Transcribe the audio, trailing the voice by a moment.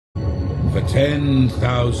For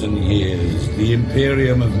 10,000 years, the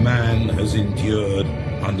Imperium of man has endured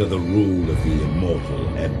under the rule of the immortal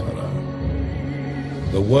Emperor.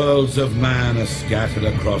 The worlds of man are scattered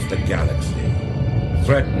across the galaxy,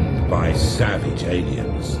 threatened by savage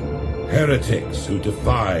aliens, heretics who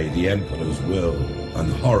defy the Emperor's will,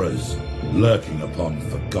 and horrors lurking upon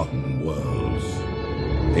forgotten worlds.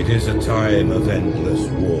 It is a time of endless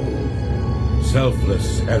war,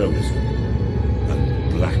 selfless heroism,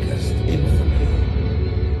 and blackest infamy.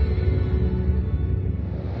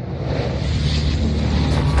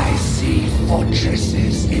 I see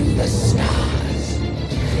fortresses in the stars,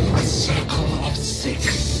 a circle of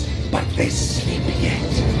 6, but they sleep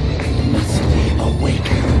yet and must be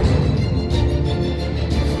awakened.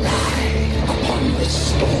 Ride upon the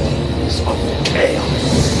storms of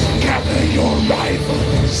chaos. Gather your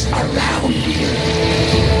rivals around you.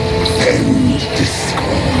 Send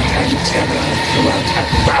discord and terror throughout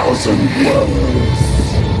 1,000 worlds.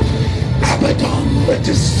 Abaddon the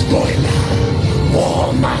Despoiler,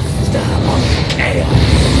 War Master of Chaos.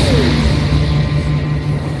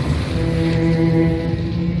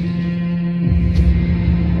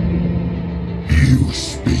 You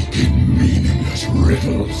speak in meaningless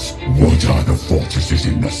riddles. What are the fortresses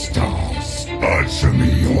in the stars? Answer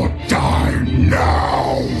me or die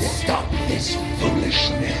now! Stop this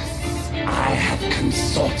foolishness. I have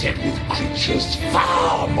consorted with creatures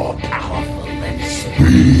far more powerful than you.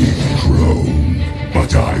 Speak, crone,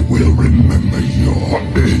 but I will remember your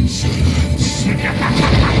insolence. Seek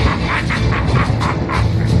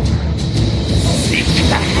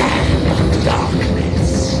the hand of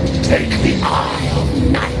darkness. Take the eye of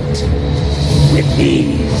night. With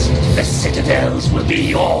these, the citadels will be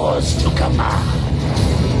yours to command.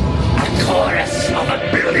 A chorus of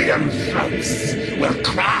 1 billion throats will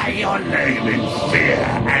cry your name in fear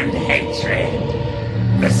and hatred.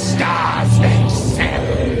 The stars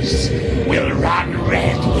themselves will run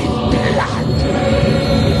red with blood.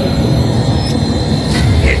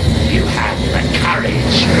 If you have the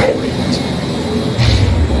courage for it,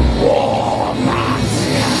 War Master.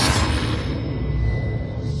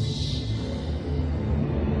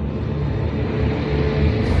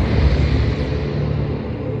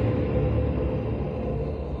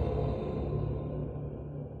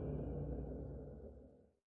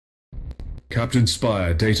 Captain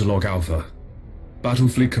Spire, Data Log Alpha.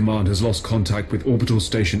 Battlefleet Command has lost contact with Orbital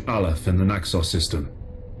Station Aleph in the Naxos system.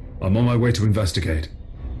 I'm on my way to investigate.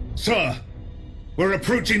 Sir, we're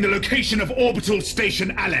approaching the location of Orbital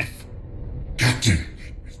Station Aleph. Captain,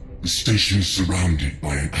 the station is surrounded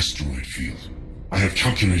by an asteroid field. I have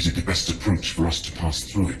calculated the best approach for us to pass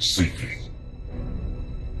through it safely.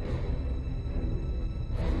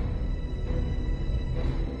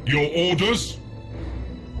 Your orders?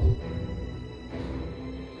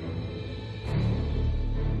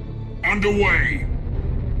 Underway.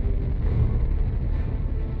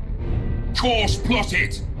 Course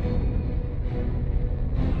plotted.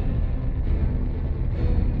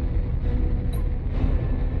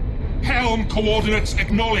 Helm coordinates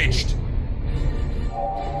acknowledged.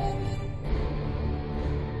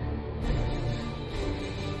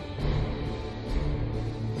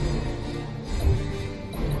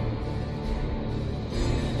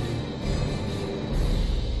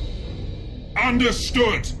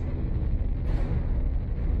 Understood.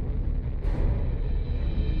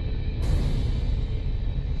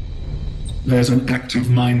 There's an active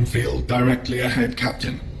minefield directly ahead,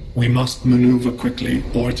 Captain. We must maneuver quickly,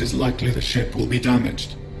 or it is likely the ship will be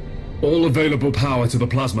damaged. All available power to the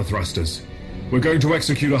plasma thrusters. We're going to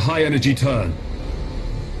execute a high-energy turn.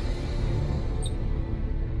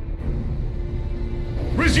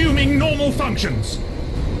 Resuming normal functions.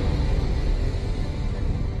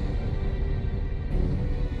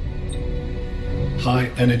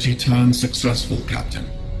 High energy turn successful, Captain.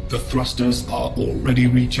 The thrusters are already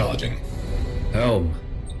recharging. Helm,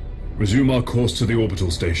 resume our course to the orbital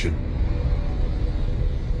station.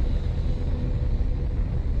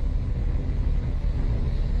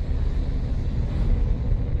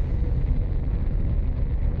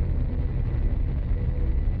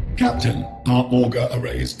 Captain, our auger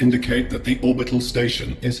arrays indicate that the orbital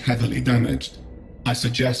station is heavily damaged. I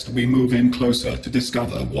suggest we move in closer to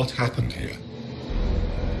discover what happened here.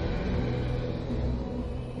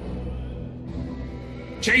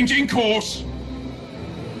 Changing course.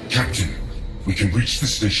 Captain, we can reach the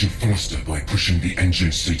station faster by pushing the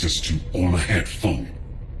engine status to all ahead full.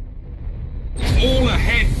 All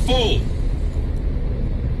ahead full.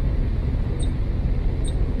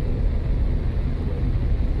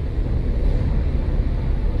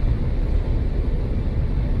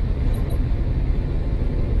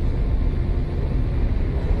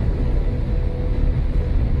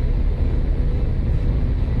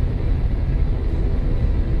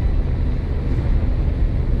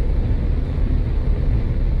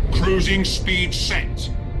 Cruising speed set.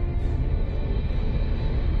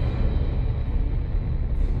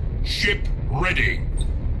 Ship ready.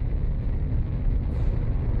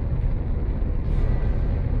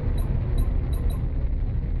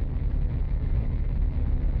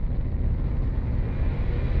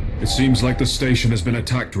 It seems like the station has been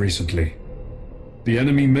attacked recently. The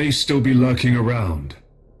enemy may still be lurking around.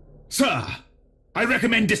 Sir, I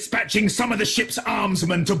recommend dispatching some of the ship's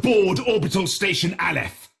armsmen to board Orbital Station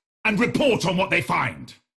Aleph and report on what they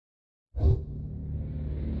find.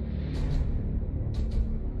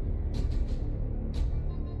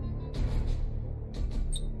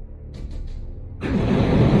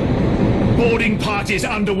 Boarding parties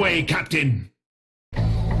underway, Captain.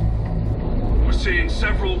 We're seeing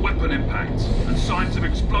several weapon impacts and signs of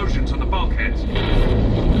explosions on the bulkheads.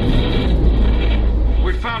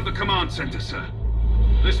 We found the command center, sir.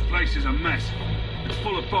 This place is a mess. It's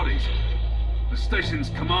full of bodies. The station's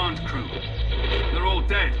command crew. They're all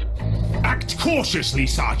dead. Act cautiously,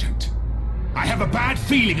 Sergeant. I have a bad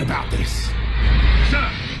feeling about this. Sir,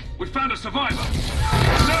 we found a survivor.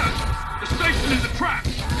 Sir, the station is a trap.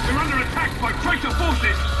 We're under attack by traitor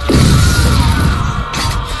forces.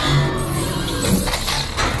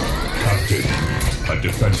 Captain, a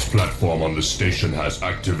defense platform on the station has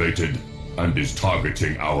activated and is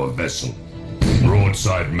targeting our vessel.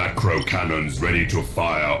 Broadside macro cannons ready to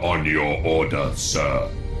fire on your order, sir.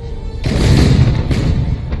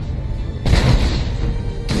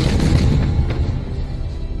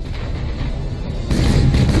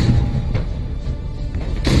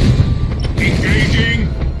 Engaging!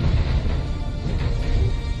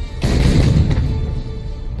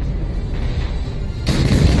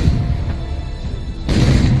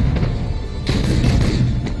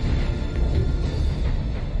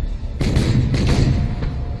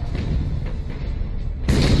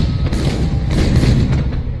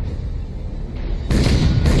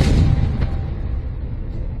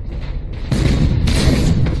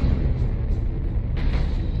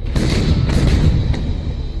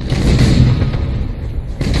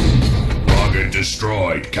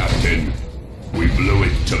 Destroyed, Captain. We blew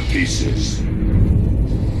it to pieces.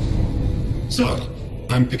 Sir,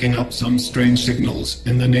 I'm picking up some strange signals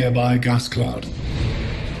in the nearby gas cloud.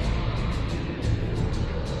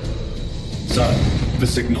 Sir, the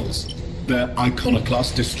signals. They're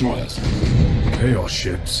iconoclast destroyers. Chaos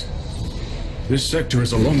ships. This sector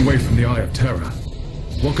is a long way from the Eye of Terror.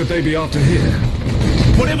 What could they be after here?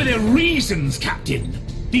 Whatever their reasons, Captain,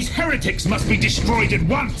 these heretics must be destroyed at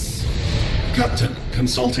once! Captain,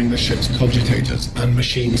 consulting the ship's cogitators and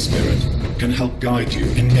machine spirit can help guide you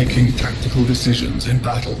in making tactical decisions in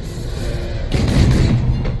battle.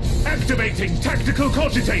 Activating tactical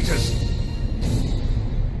cogitators!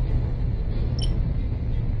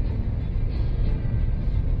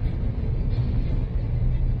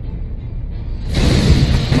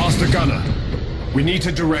 Master Gunner, we need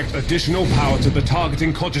to direct additional power to the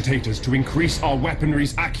targeting cogitators to increase our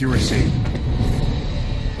weaponry's accuracy.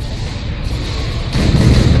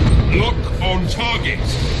 Lock on target!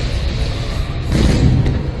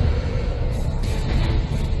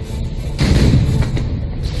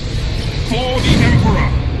 For the Emperor!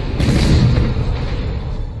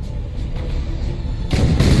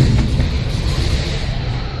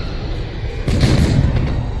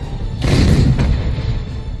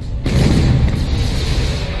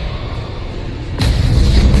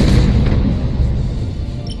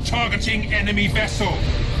 Targeting enemy vessel!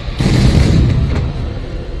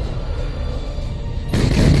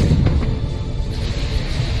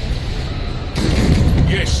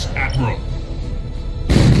 Yes, Admiral.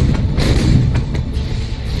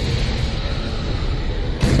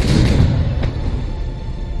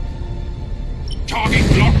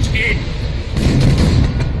 Target locked in.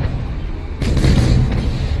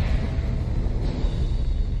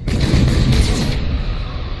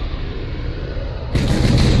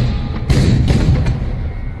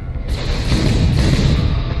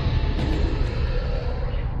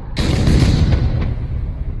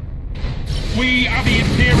 We are the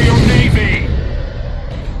Imperial Navy!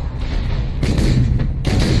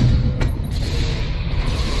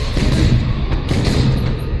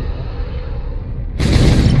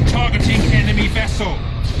 Targeting enemy vessel!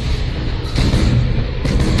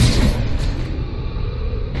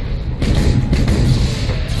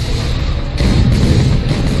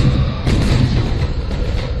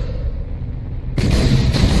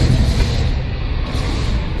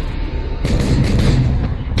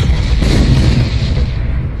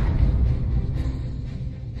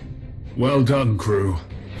 Well done, crew.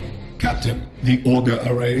 Captain, the auger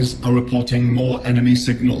arrays are reporting more enemy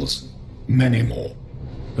signals. Many more.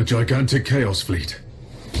 A gigantic Chaos Fleet.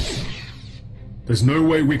 There's no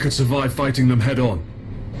way we could survive fighting them head-on.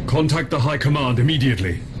 Contact the High Command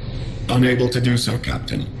immediately. Unable to do so,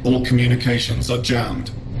 Captain. All communications are jammed.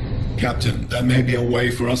 Captain, there may be a way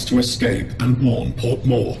for us to escape and warn Port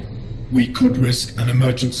Moore. We could risk an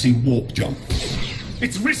emergency warp jump.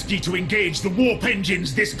 It's risky to engage the warp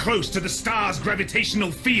engines this close to the star's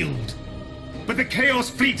gravitational field. But the Chaos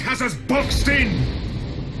Fleet has us boxed in.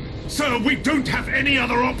 So we don't have any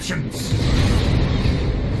other options.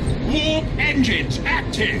 Warp engines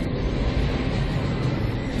active!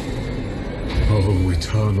 Oh,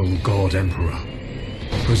 eternal God Emperor.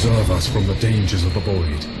 Preserve us from the dangers of the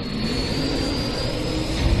void.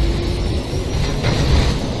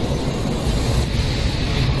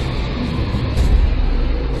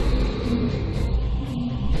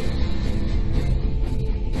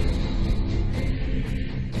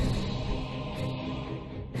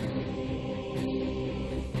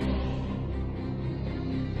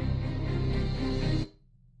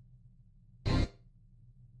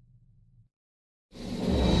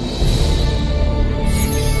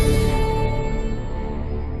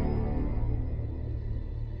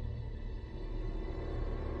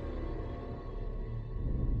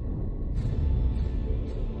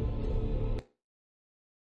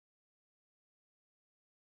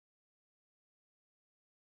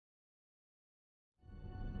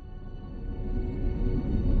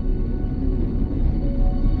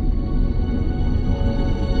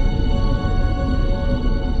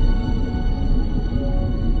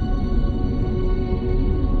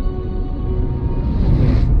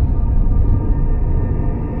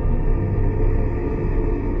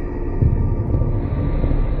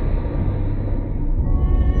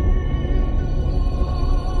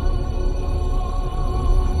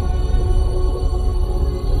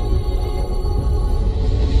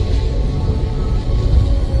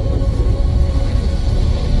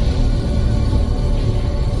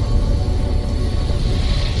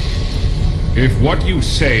 If what you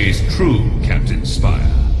say is true, Captain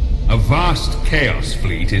Spire, a vast Chaos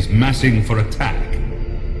Fleet is massing for attack.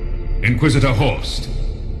 Inquisitor Horst,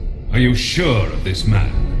 are you sure of this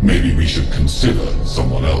man? Maybe we should consider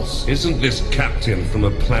someone else. Isn't this captain from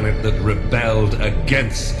a planet that rebelled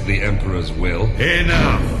against the Emperor's will?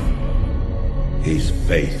 Enough! His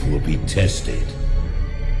faith will be tested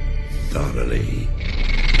thoroughly.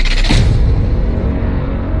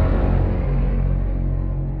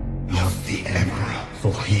 Love the Emperor,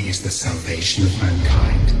 for he is the salvation of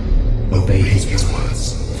mankind. Obey his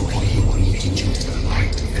words, for he will lead you into the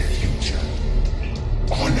light of the future.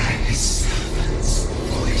 Honor his servants,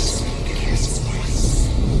 for they speak his voice.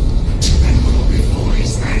 And go before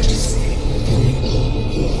his majesty, for we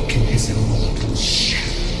all walk in his immortal shadow.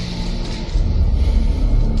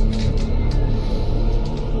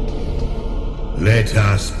 Let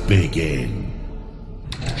us begin.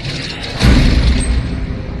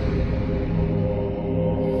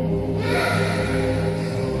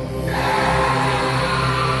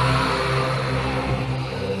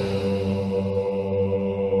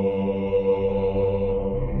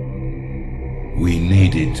 We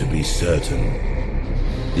needed to be certain.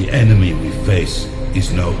 The enemy we face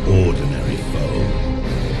is no ordinary foe.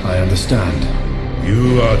 I understand.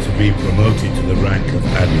 You are to be promoted to the rank of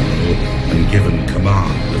Admiral and given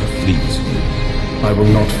command of a fleet. I will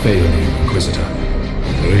not fail you, Inquisitor.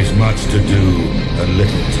 There is much to do and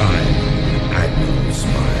little time, Admiral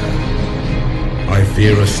Spire. I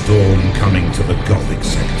fear a storm coming to the Gothic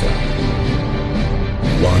sector.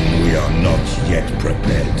 One we are not yet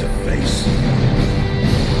prepared to face.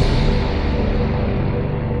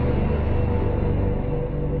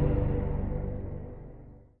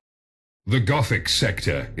 The Gothic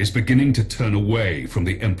sector is beginning to turn away from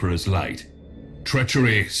the Emperor's light.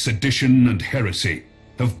 Treachery, sedition, and heresy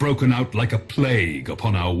have broken out like a plague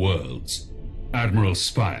upon our worlds. Admiral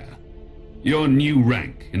Spire, your new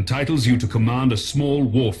rank entitles you to command a small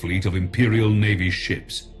war fleet of Imperial Navy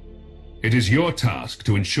ships. It is your task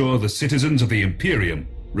to ensure the citizens of the Imperium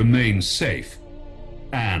remain safe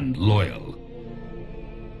and loyal.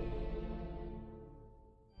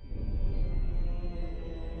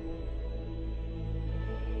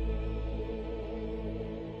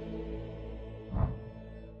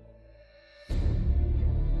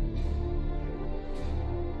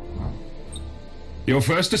 Your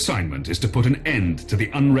first assignment is to put an end to the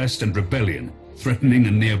unrest and rebellion threatening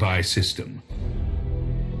a nearby system.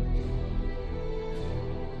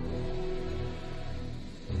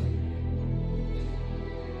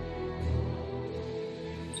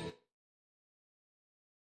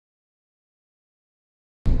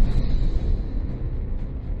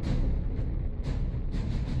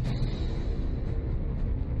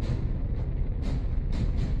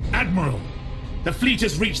 Admiral, the fleet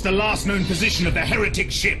has reached the last known position of the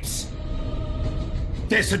heretic ships.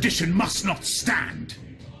 Their sedition must not stand.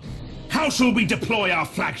 How shall we deploy our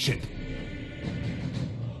flagship?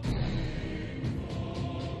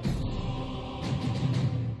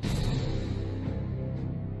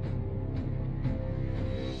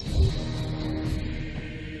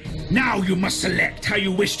 Now you must select how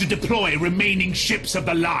you wish to deploy remaining ships of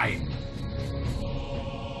the line.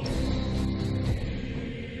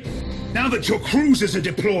 Now that your cruisers are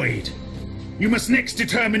deployed, you must next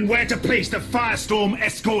determine where to place the Firestorm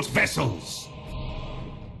escort vessels.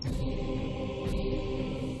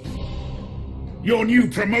 Your new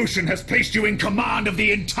promotion has placed you in command of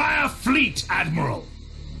the entire fleet, Admiral.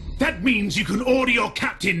 That means you can order your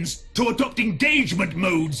captains to adopt engagement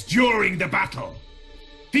modes during the battle.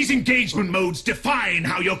 These engagement modes define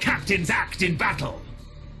how your captains act in battle.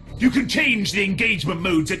 You can change the engagement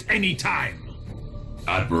modes at any time.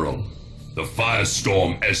 Admiral, the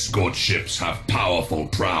Firestorm escort ships have powerful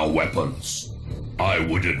prow weapons. I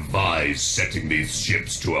would advise setting these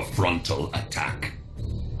ships to a frontal attack.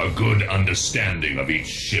 A good understanding of each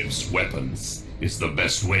ship's weapons is the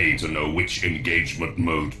best way to know which engagement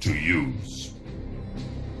mode to use.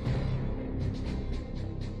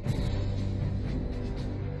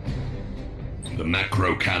 The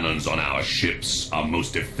macro cannons on our ships are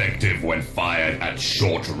most effective when fired at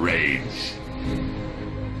short range.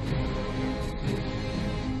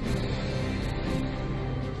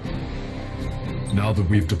 Now that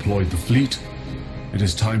we've deployed the fleet, it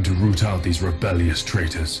is time to root out these rebellious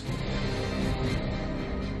traitors.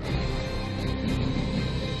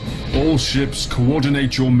 All ships,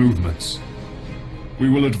 coordinate your movements. We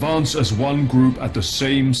will advance as one group at the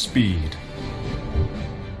same speed.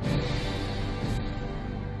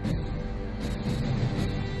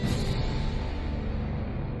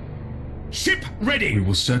 Ship ready! We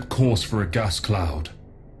will set course for a gas cloud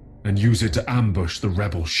and use it to ambush the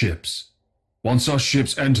rebel ships. Once our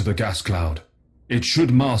ships enter the gas cloud, it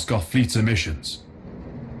should mask our fleet's emissions.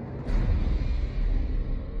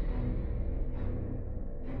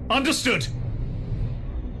 Understood!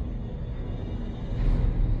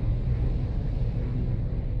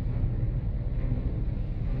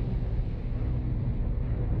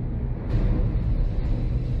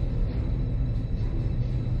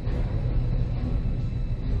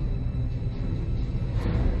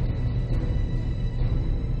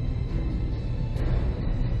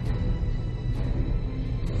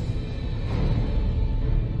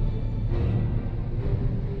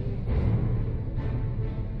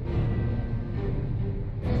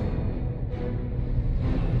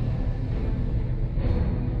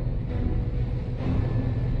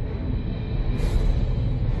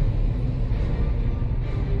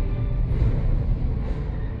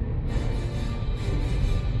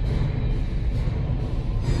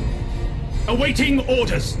 Awaiting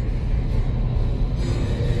orders.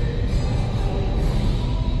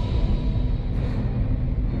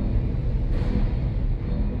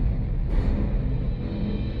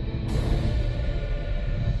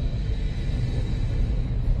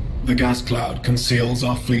 The gas cloud conceals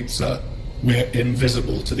our fleet, sir. We're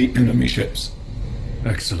invisible to the enemy ships.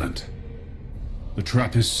 Excellent. The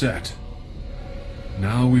trap is set.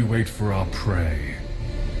 Now we wait for our prey.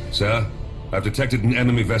 Sir, I've detected an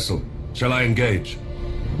enemy vessel. Shall I engage?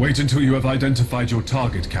 Wait until you have identified your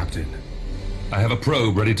target, Captain. I have a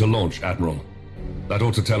probe ready to launch, Admiral. That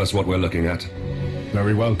ought to tell us what we're looking at.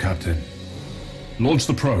 Very well, Captain. Launch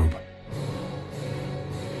the probe.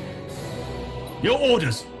 Your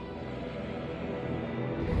orders.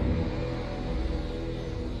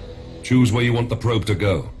 Choose where you want the probe to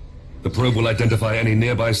go. The probe will identify any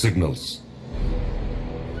nearby signals.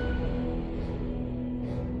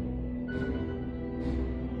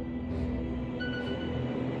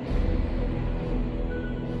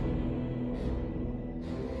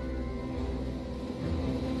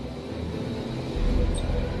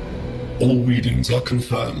 All readings are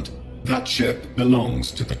confirmed. That ship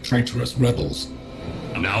belongs to the traitorous rebels.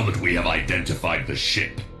 Now that we have identified the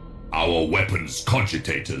ship, our weapons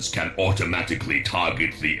cogitators can automatically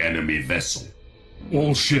target the enemy vessel.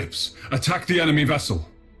 All ships, attack the enemy vessel.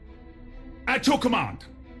 At your command.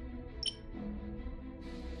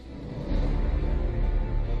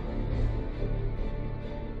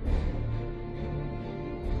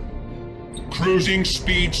 Cruising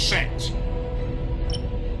speed set.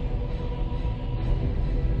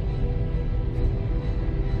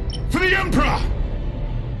 For the Emperor!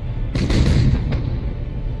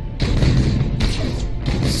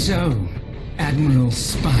 So, Admiral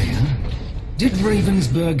Spire, did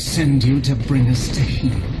Ravensburg send you to bring us to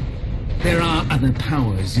heel? There are other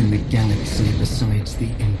powers in the galaxy besides the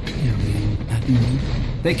Imperium, Admiral.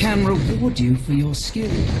 They can reward you for your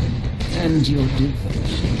skill and your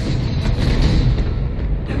devotion.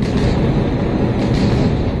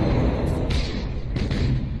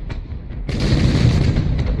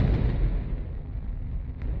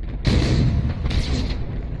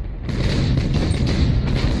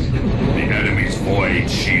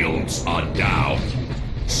 Shields are down.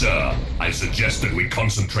 Sir, I suggest that we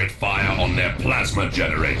concentrate fire on their plasma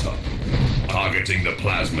generator. Targeting the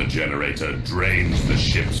plasma generator drains the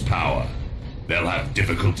ship's power. They'll have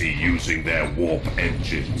difficulty using their warp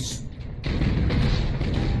engines.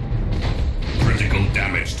 Critical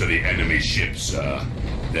damage to the enemy ship, sir.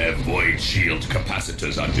 Their void shield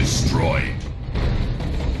capacitors are destroyed.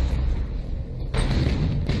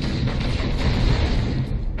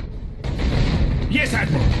 Yes,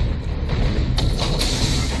 Admiral.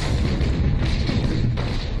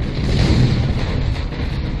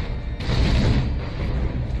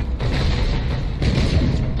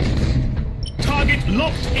 Target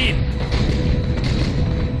locked in.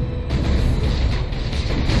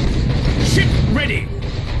 Ship ready.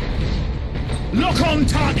 Lock on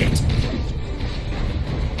target.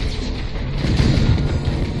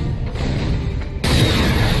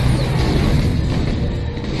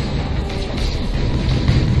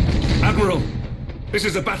 Admiral, this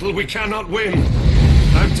is a battle we cannot win.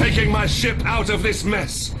 I'm taking my ship out of this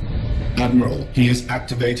mess. Admiral, he is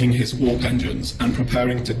activating his warp engines and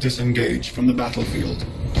preparing to disengage from the battlefield.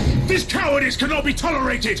 This cowardice cannot be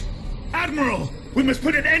tolerated! Admiral, we must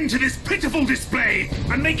put an end to this pitiful display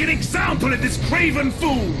and make an example of this craven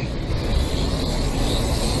fool!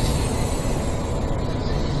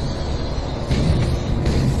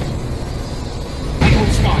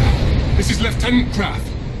 Admiral Spire, this is Lieutenant Kraft.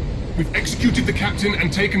 We've executed the captain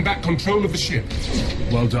and taken back control of the ship.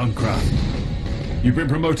 Well done, Kraft. You've been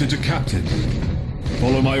promoted to captain.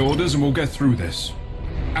 Follow my orders and we'll get through this.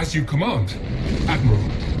 As you command, Admiral.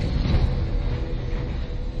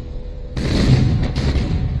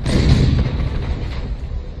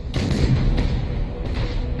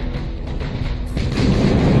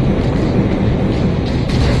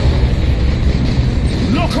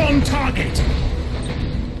 Lock on target!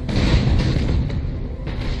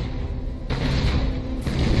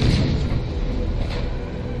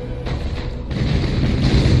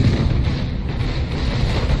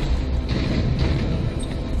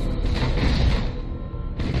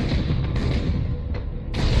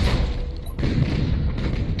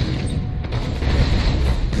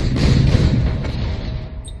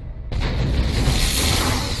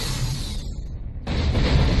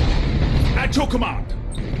 At your command.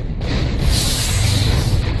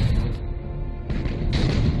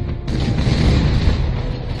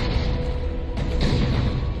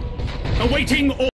 Awaiting